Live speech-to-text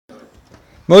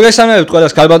მოგესალმებით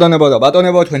ყველას, ქალბატონებო და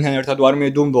ბატონებო, თქვენთან ერთად ვარ მე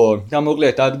Dumbo და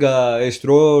მოკლედ დადგა ეს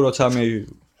დრო, როცა მე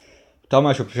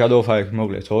თამაშობ Shadow Fight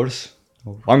მოკლედ 2-ს.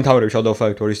 ვამთავრებ Shadow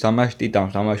Fight 2-ის თამაში,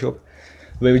 Titan-ს თამაშობ.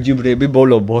 ვეჯიბრები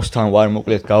ბოლო boss-თან ვარ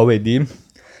მოკლედ გავედი.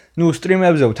 ნუ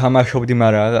სტრიმებზე ვთამაშობდი,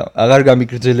 მაგრამ აღარ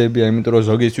გამიგრძელებია, იმიტომ რომ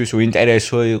ზოგისთვის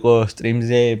უინტერესო იყო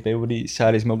სტრიმზე, ბევრი ის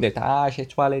არის მოკლედ,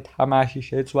 შეცვალე თამაში,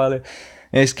 შეცვალე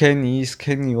ეს ქენი,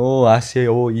 ასე,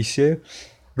 ისე.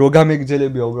 რო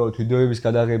გამეგრძელებია უბრალოდ ვიდეოების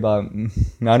გადაღება,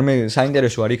 მე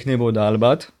საინტერესო არ იქნებოდა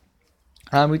ალბათ.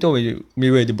 ამიტომ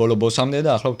მივედი ბოლო ბოსამდე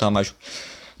და ახლა ვთამაშობ.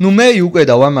 ნუ მე უკვე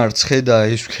დავამარცხე და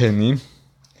ეს ვქენი.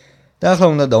 და ახლა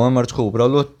უნდა დავამარცხო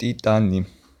უბრალოდ ტიტანი.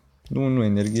 ნუ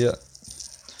ენერგია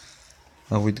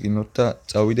ავიდგინოთ და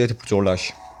წავიდეთ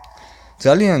ბრძოლაში.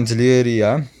 ძალიან ძლიერია.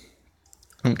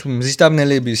 თუ მზის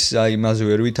დაბნელების იმაზე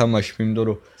ვერ ვითამაშებ, იმიტომ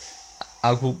რომ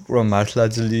აქ უფრო მართლა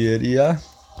ძლიერია.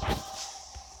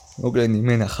 მოკლედ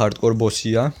იმენა hardcore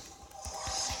boss-ია.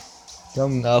 და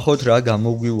ნახოთ რა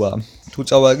გამოგვივა. თუ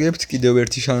წავაგებთ, კიდევ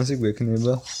ერთი შანსი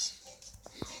გვექნება.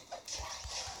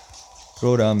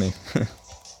 რო რამე.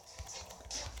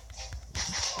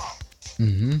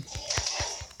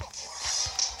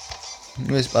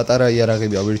 ეს პატარა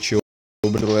იარაღები ავირჩიო.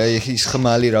 უბრალოდ აი ის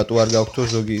ხმალი რატო არ გაგვთო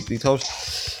ზოგი ტითავს.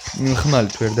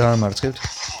 ხმალით ვერ დაამარცხებთ.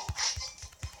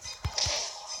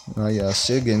 აი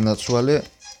ასე გენაცვალე.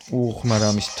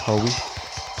 მაგრამ ის თავი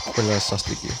ყველა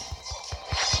სასტიკია.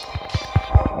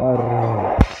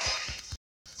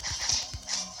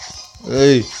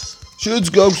 ეი,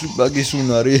 შეც გაქვს მაგის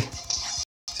უნარი.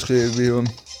 ხები რომ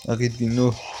აგიდგინო.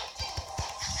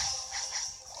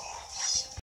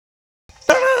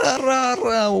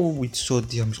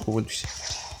 ვიცოდი ამის ყოველთვის.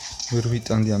 ვერ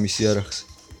ვიტანდი ამის იარაღს.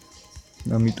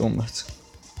 ამიტომაც.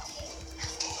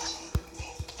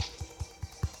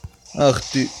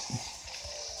 ახტი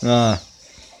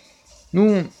ნუ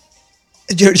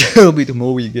ჯერჯერობით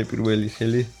მოვიგე პირველი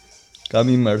ხელი.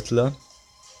 გამიმართლა.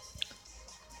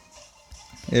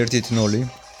 1-0.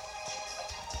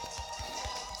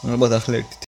 ალბათ ახლა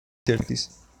 1-1-ის.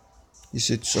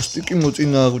 ისეთ სასტიკი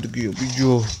მოწინააღმდეგეა,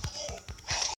 ბიჭო.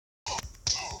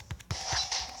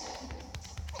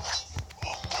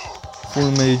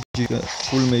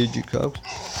 full magic აქვს.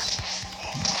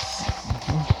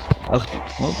 ახტი,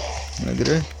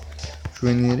 მეგრე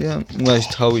ჩვენია, ეს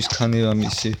თავის ქანება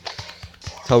მისი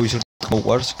თავის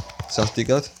რყმოყარს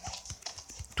სასტიკად.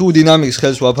 თუ დინამიკს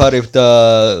ხელს ვაფარებ და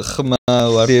ხმა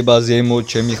ვარება ზემოთ,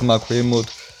 ჩემი ხმა ქვემოთ,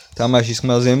 თამაშის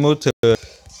ხმა ზემოთ,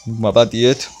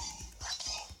 მაპატიეთ.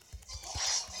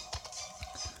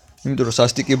 იმიტომ რომ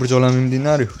სასტიკი ბრძოლა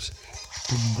მიმდინარეობს.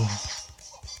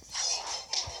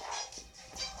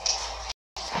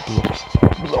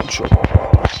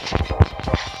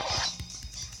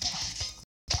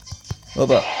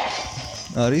 აბა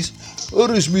არის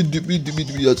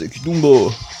მიდი აწექი Dumbo.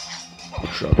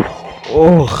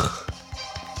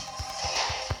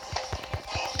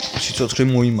 სიცოცხლე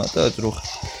მოიმატა ძროხ.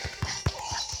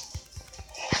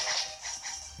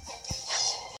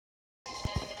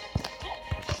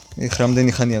 ეხ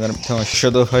რამდენი ხანი აღარ მითამაში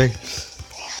Shadow Fight.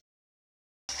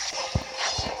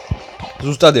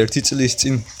 ზუსტად 1 წლის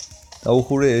წინ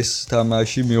დაუხურე ეს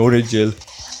თამაში მეორეჯერ.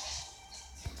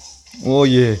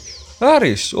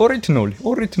 არის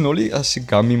 2-0, ასე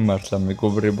გამიმართლა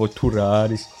მეგობრებო, თუ რა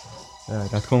არის.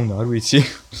 რა თქმა უნდა, არ ვიცი.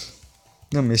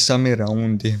 და მესამე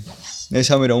რაუნდი.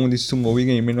 მესამე რაუნდის თუ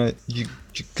მოვიგე, იმენა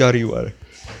ჯიგარი ვარ.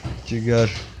 ჯიგარ.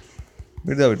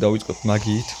 ვერ დავიწყოთ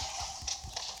მაგით.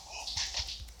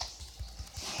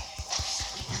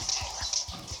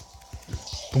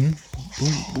 ბუმ.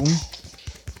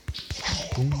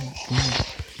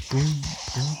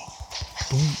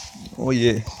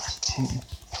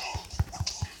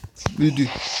 Vedi.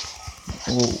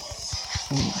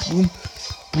 Boom.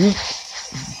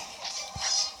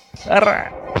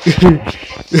 Arra.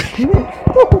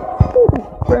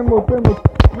 Premo.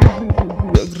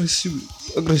 Aggressivo.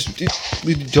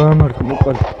 Vedi già Marco,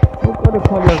 moccare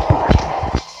fallo.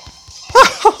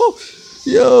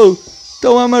 Yo,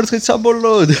 toma Marco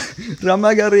sabolod.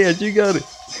 Ramagaria gigare.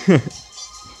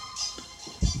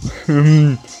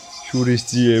 Შურის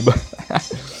ძიება.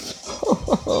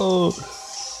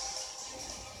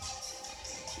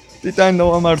 ტიტანი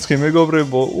დავამარცხე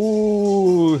მეგობრებო.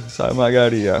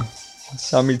 სამაგარია.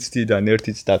 3 წიდან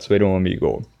 1 წდაც ვერ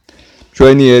მომიგო.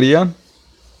 ჩვენი ერია.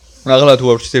 ახლა თუ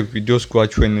არ ვჩნდები ვიდეოს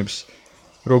გვაჩვენებს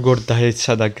როგორ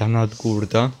დაეცა და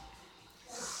განადგურდა.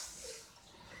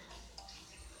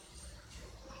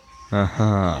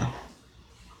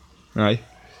 აი.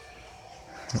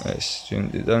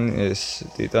 ეს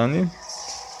ტიტანი.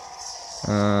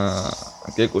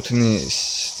 გეკუთვნის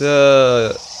და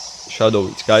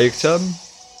Shadow-იც გაიქცა.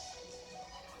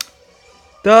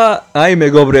 და აი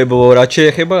მეგობრებო, რაც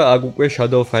შეეხება აქ უკვე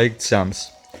Shadow Fight 3-ს.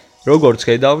 როგორც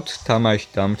ხედავთ, თამაში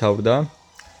დამთავრდა.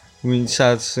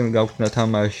 ვინცაც გაქვთ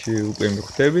თამაში უკვე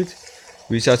მიხვდებით,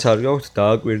 ვისაც არ გაქვთ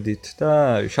დააკვირდით და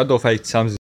Shadow Fight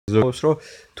 3-ს ზოგს რომ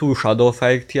თუ Shadow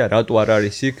Fight-ია, რატო არ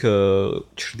არის იქ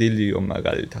ჩრდილიო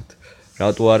მაგალითად.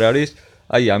 რატო არ არის?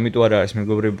 აი, ამიტომ არ არის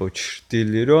მეგობრებო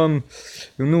ჩრდილი, რომ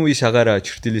ნუ ის აღარაა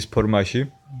ჩრდილის ფორმაში.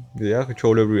 დიახ,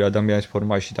 ჩვეულებრივი ადამიანის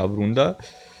ფორმაში დაბრუნდა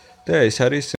და ეს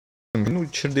არის ნუ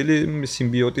ჩრდილი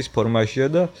სიმბიოტის ფორმაშია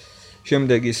და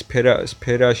შემდეგ ის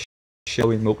სფერაში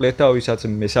შევინ მოკლედ და ვისაც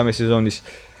მესამე სეზონის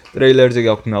ტრეილერზე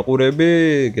გაქვთ ნაყურები,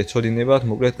 გეცოდინებათ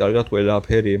მოკლედ კარგად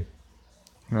ყველაფერი.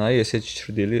 აი, ესეც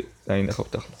ჩრდილი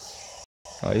დაინახავთ ახლა.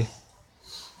 აი.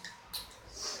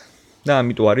 და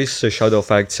ამიტომ არის Shadow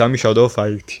Fight 3 Shadow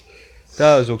Fight.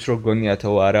 და ზოგს რო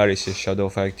გონიათო არ არის ეს Shadow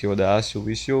Fight-ო და ასე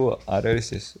ვისიო, არ არის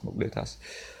ეს მოკლედ ასე.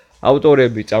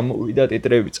 ავტორები წამოვიდა,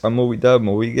 ტიტრები წამოვიდა,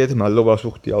 მოვიგეთ, მადლობას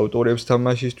ვუხდი ავტორებს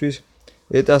თამაშისთვის.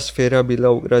 Eta sfera bila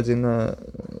украдена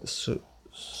с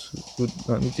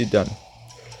нитидан.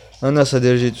 Она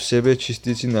содержит в себе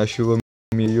частицы нашего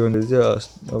миллиона за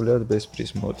оставляет без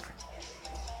присмотра.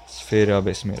 Сфера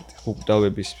бессмертия.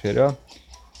 Уктавების სფერა.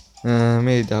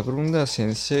 მე დაბრუნდა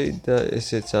სენსეი და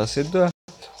ესეც ასე და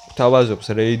თავაზობს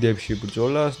რეიდებში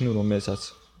ბრძოლას, ნუ რომელსაც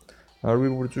არ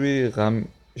ვიბრძვი,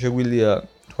 შეგვიძლია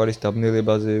თქვარის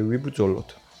დაბნელებაზე ვიბრძოლოთ.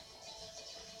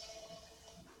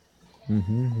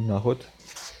 ნახოთ.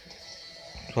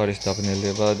 თქვარის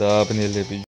დაბნელება და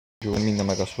აბნელები მინდა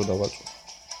მაგას რო დავაწყო.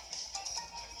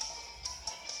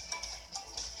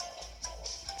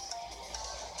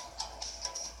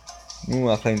 ნუ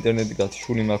ახლა ინტერნეტი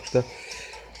გათიშული მაქვს და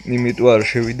იმიტომ არ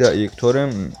შევიდა იქ,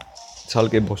 თორემ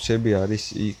ცალკე ბოსები არის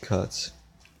იქაც.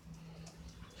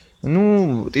 ნუ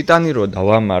ტიტანი რო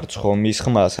დავამარცხო, მის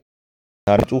ხმას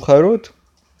არ წუხაროთ.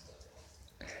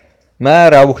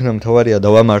 რა ვუქნა მთავარია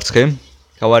დავამარცხე.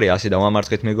 თავარია ასე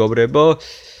დავამარცხეთ მეგობრებო.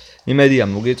 იმედია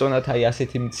მოგეწონათ აი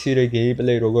ასეთი მცირე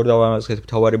გეიმპლეი როგორ დავამარცხეთ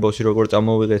მთავარი ბოსი როგორ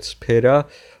წამოვიღეთ სფერა.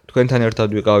 თქვენთან ერთად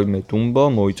ვიყავი მე Dumbo,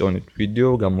 მოიწონეთ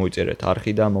ვიდეო, გამოიწერეთ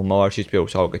არხი და მომავალში ბევრ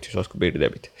საუკეთესოს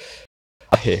გვპირდებით.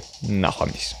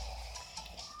 ნახვამდის.